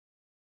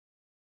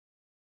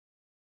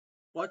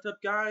What's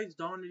up, guys?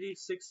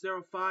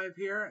 Donity605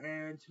 here,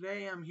 and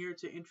today I'm here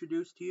to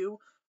introduce to you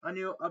a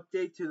new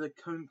update to the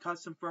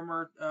custom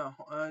firmware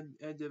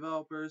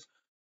developers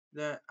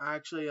that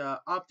actually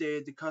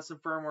updated the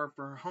custom firmware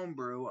for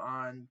Homebrew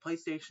on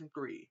PlayStation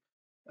 3.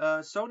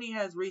 Sony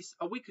has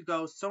a week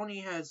ago.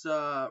 Sony has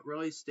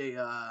released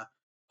a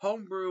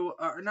Homebrew,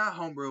 or not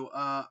Homebrew,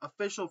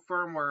 official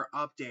firmware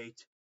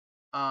update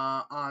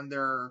on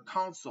their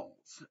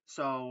consoles.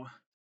 So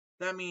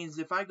that means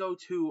if I go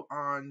to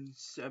on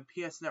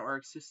PS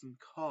Network system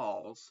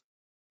calls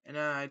and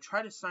I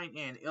try to sign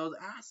in, it'll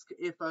ask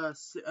if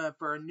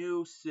for a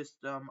new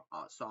system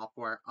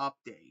software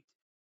update.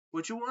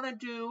 What you want to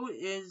do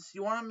is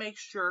you want to make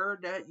sure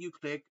that you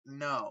click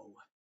no.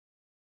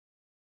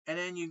 And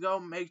then you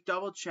go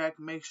double check,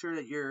 make sure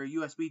that your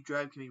USB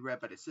drive can be read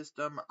by the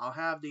system. I'll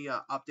have the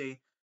update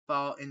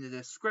file in the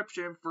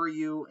description for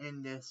you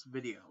in this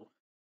video.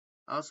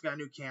 I also got a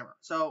new camera.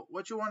 So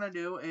what you want to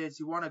do is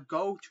you want to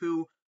go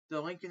to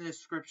the link in the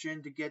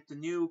description to get the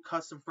new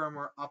custom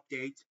firmware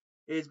update.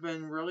 It's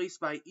been released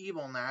by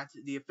EvilNat,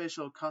 the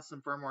official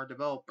custom firmware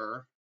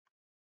developer.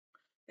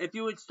 If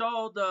you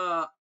install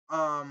the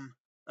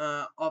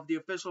of the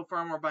official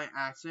firmware by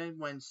accident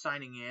when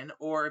signing in,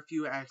 or if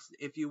you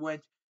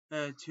went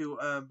to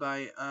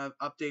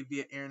update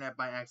via internet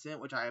by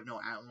accident, which I have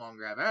no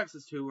longer have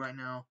access to right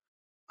now,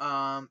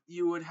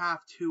 you would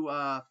have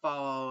to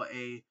follow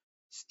a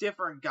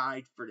different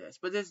guide for this.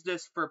 But this is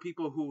just for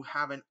people who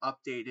haven't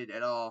updated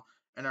at all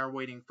and are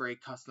waiting for a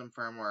custom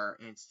firmware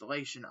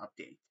installation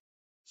update.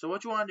 So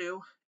what you want to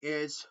do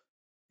is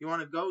you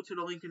want to go to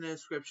the link in the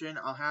description.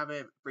 I'll have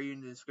it for you in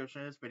the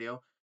description of this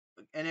video.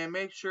 And then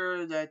make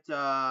sure that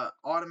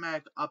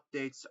automatic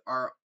updates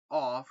are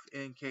off.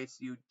 In case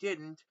you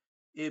didn't,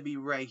 it'd be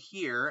right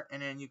here,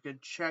 and then you can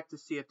check to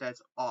see if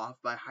that's off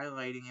by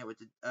highlighting it with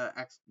the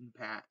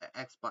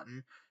X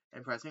button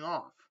and pressing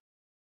off.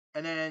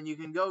 And then you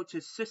can go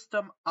to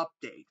System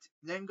Update.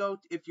 Then go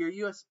if you're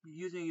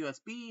using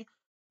USB,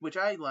 which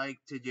I like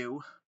to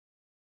do.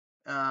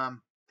 Yeah,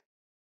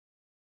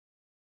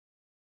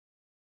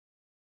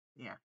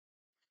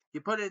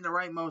 you put it in the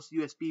rightmost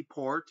USB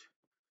port,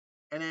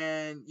 and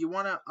then you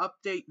want to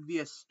update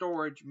via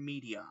storage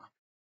media.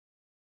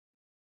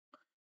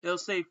 It'll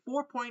say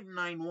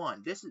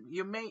 4.91.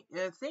 You may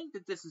think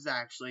that this is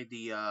actually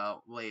the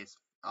latest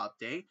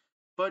update,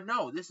 but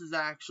no, this is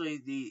actually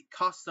the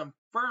custom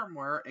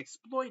firmware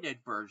exploited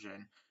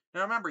version.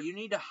 Now remember, you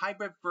need a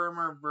hybrid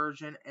firmware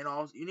version, and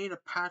also you need a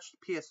patched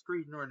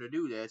PS3 in order to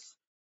do this.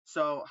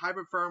 So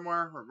hybrid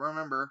firmware,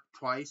 remember,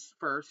 twice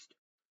first,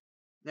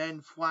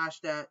 then flash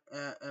that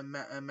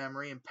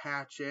memory and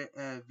patch it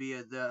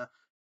via the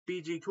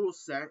BG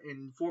toolset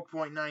in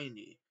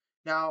 4.90.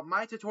 Now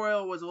my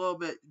tutorial was a little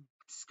bit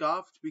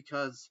scuffed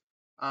because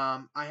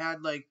I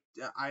had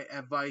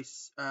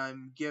advice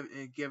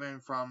given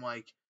from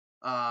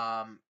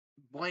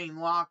Blaine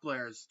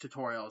Locklear's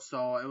tutorial,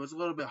 so it was a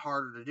little bit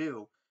harder to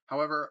do.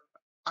 However,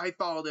 I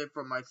followed it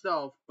from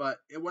myself, but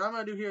what I'm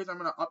going to do here is I'm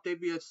going to update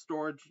via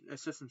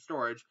system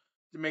storage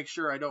to make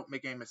sure I don't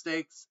make any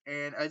mistakes.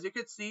 And as you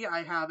can see,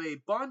 I have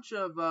a bunch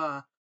of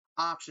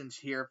options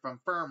here from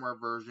firmware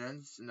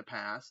versions in the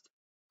past.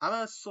 I'm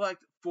going to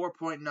select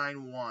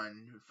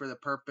 4.91 for the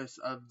purpose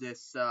of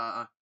this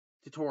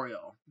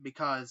tutorial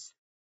because,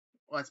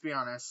 let's be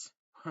honest,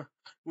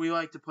 we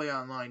like to play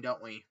online,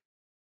 don't we?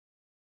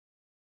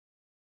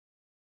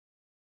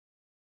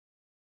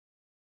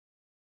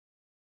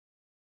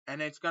 And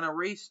it's going to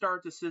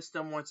restart the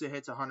system once it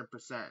hits 100%.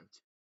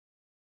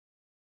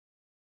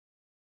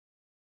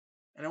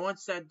 And then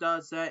once that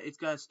does that, it's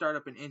going to start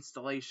up an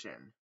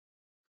installation.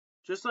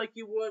 Just like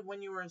you would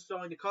when you were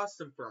installing the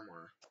custom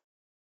firmware.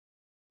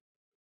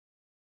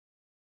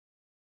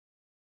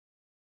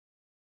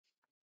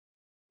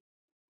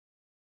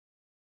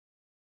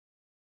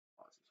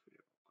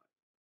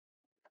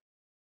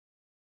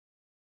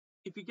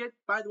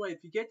 By the way,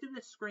 if you get to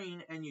this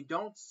screen and you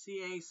don't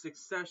see a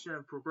succession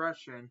of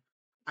progression,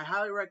 I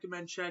highly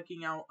recommend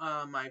checking out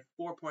my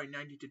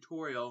 4.90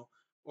 tutorial,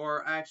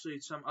 or actually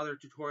some other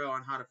tutorial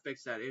on how to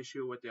fix that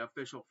issue with the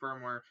official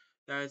firmware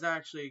that is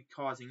actually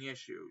causing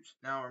issues.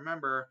 Now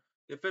remember,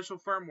 the official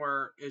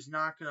firmware is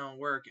not going to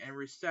work, and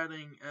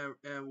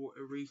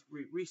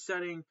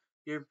resetting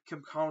your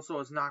console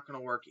is not going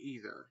to work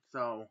either.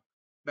 So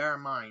bear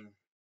in mind.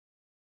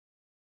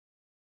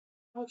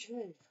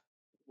 Okay.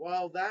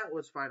 Well, that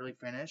was finally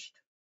finished.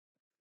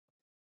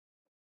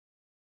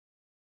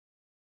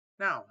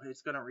 Now,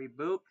 it's going to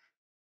reboot.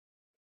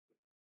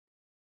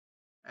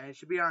 And it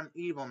should be on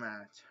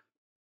EvilNat.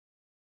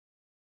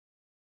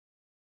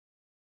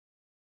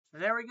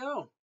 And there we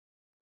go.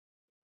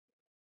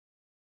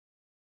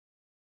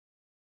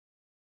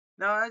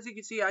 Now, as you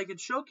can see, I can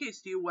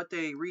showcase to you what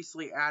they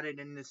recently added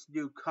in this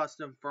new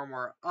custom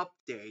firmware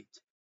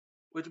update.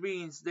 Which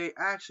means they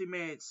actually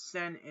made it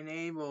send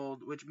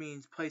enabled, which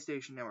means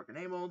PlayStation Network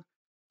enabled.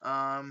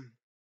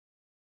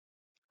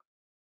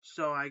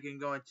 So I can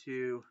go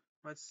into,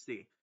 let's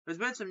see. There's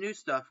been some new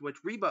stuff,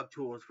 which debug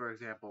tools, for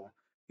example.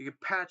 You can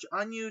patch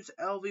unused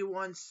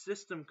LV1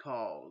 system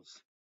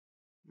calls.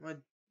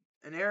 An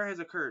error has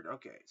occurred.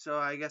 Okay, so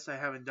I guess I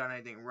haven't done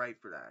anything right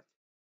for that.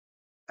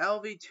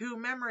 LV2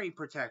 memory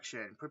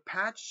protection.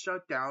 Patch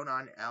shutdown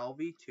on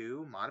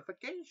LV2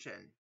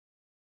 modification.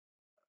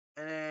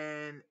 And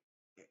then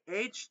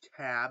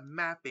H-tab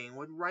mapping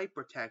with write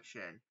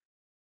protection.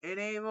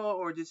 Enable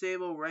or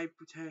disable write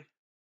protection.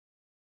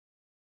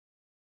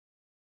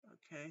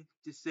 Okay,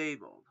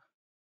 disabled.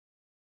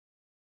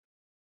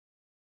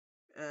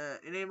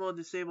 Enable and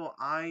disable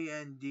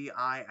INDI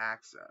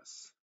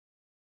access.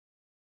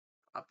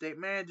 Update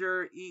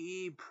manager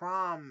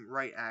EEPROM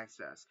write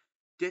access.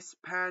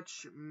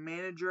 Dispatch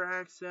manager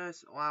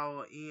access.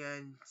 Allow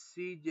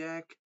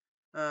ENCDEC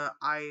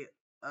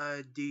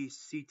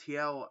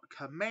IDCTL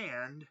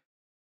command.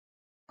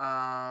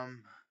 Alright.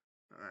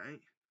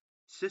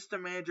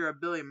 System manager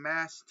ability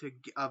mask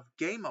of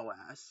game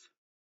OS.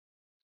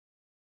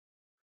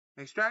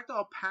 Extract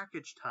all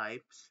package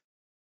types.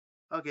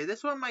 Okay,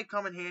 this one might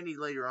come in handy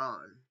later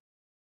on.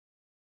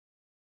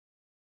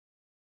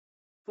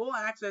 Full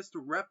access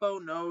to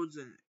repo nodes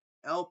and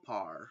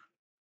LPAR.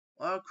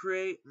 Allow,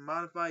 create,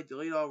 modify,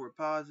 delete all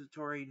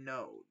repository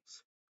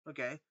nodes.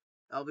 Okay.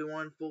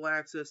 LV1 full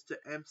access to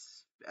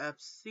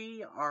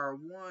FC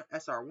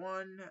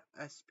SR1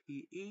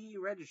 SPE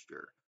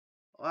register.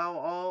 Allow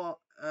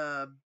all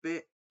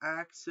bit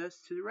access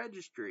to the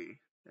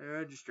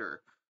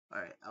register.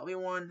 Alright,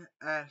 LV1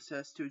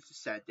 access to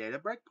set data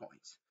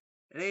breakpoints.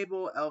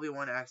 Enable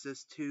LV1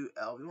 access to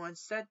LV1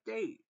 set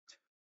date.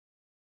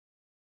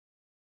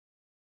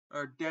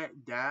 Or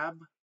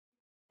DAB?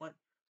 What?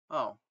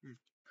 Oh.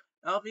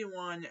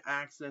 LV1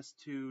 access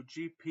to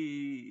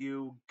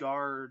GPU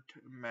guard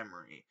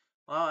memory.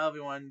 Allow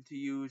LV1 to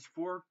use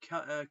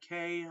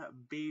 4K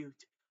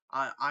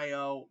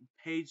IO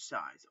page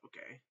size.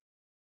 Okay.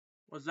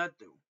 What does that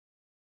do?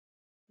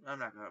 I'm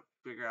not gonna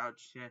figure out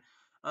just yet.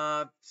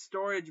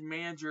 Storage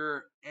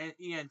manager and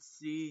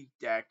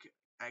ENCDEC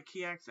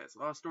key access.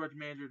 Allow storage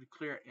manager to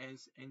clear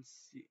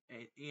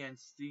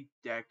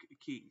ENCDEC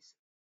keys.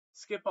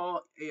 Skip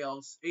all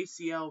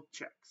ACL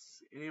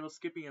checks. Enable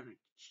skipping of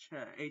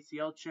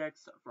ACL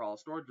checks for all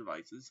storage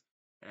devices.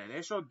 And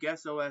initial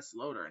guest OS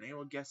loader.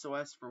 Enable guest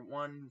OS for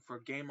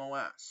game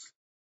OS.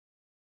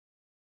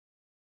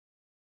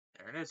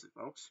 There it is,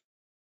 folks.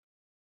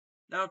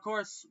 Now, of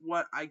course,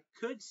 what I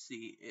could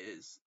see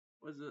is,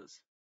 what is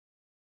this?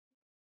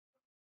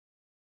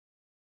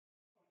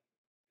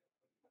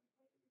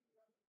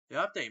 The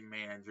update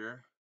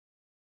manager.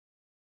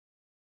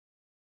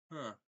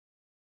 Huh.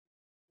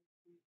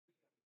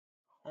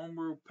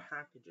 Homebrew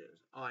packages.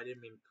 Oh, I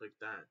didn't mean to click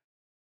that.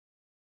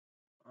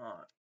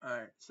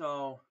 Alright,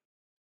 so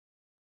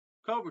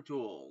Cobra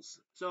tools.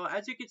 So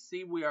as you can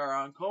see, we are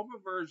on Cobra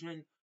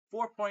version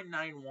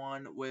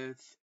 4.91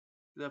 with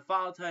the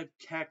file type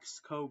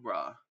Kex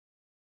Cobra.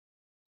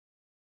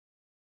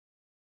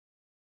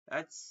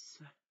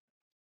 That's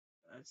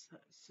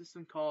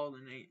system call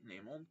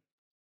enabled.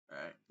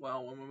 Alright,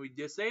 well, when we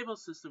disable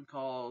system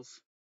calls,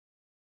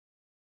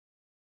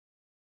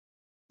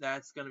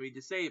 that's going to be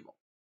disabled.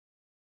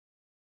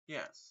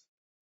 Yes.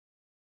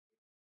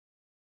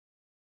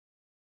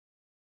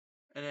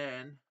 And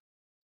then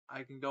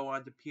I can go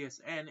on to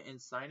PSN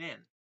and sign in.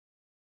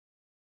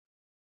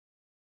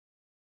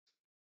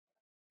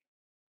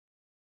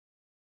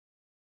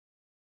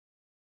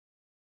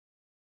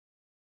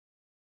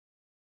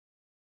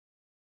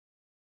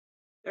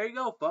 There you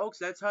go, folks.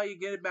 That's how you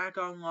get it back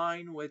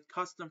online with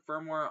custom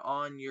firmware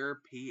on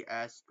your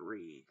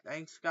PS3.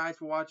 Thanks, guys,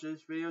 for watching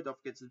this video. Don't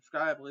forget to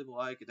subscribe, leave a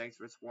like, and thanks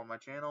for supporting my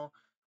channel.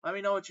 Let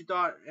me know what you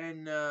thought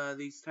in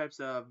these types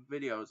of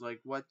videos, like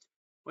what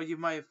you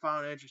might have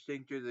found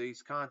interesting through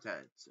these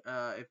contents.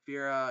 If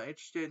you're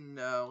interested in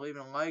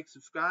leaving a like,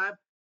 subscribe.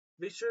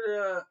 Be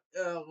sure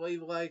to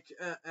leave a like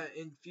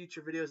in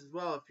future videos as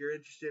well if you're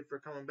interested for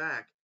coming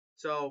back.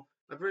 So,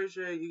 I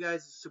appreciate you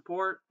guys'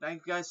 support.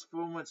 Thank you guys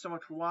so much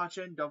for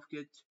watching. Don't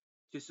forget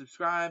to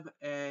subscribe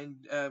and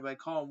by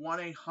calling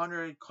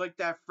 1-800, click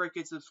that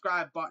frickin'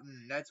 subscribe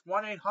button. That's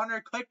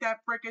 1-800, click that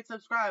frickin'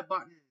 subscribe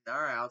button.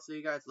 Alright, I'll see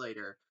you guys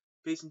later.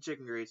 Peace and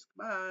chicken grease.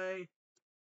 Bye.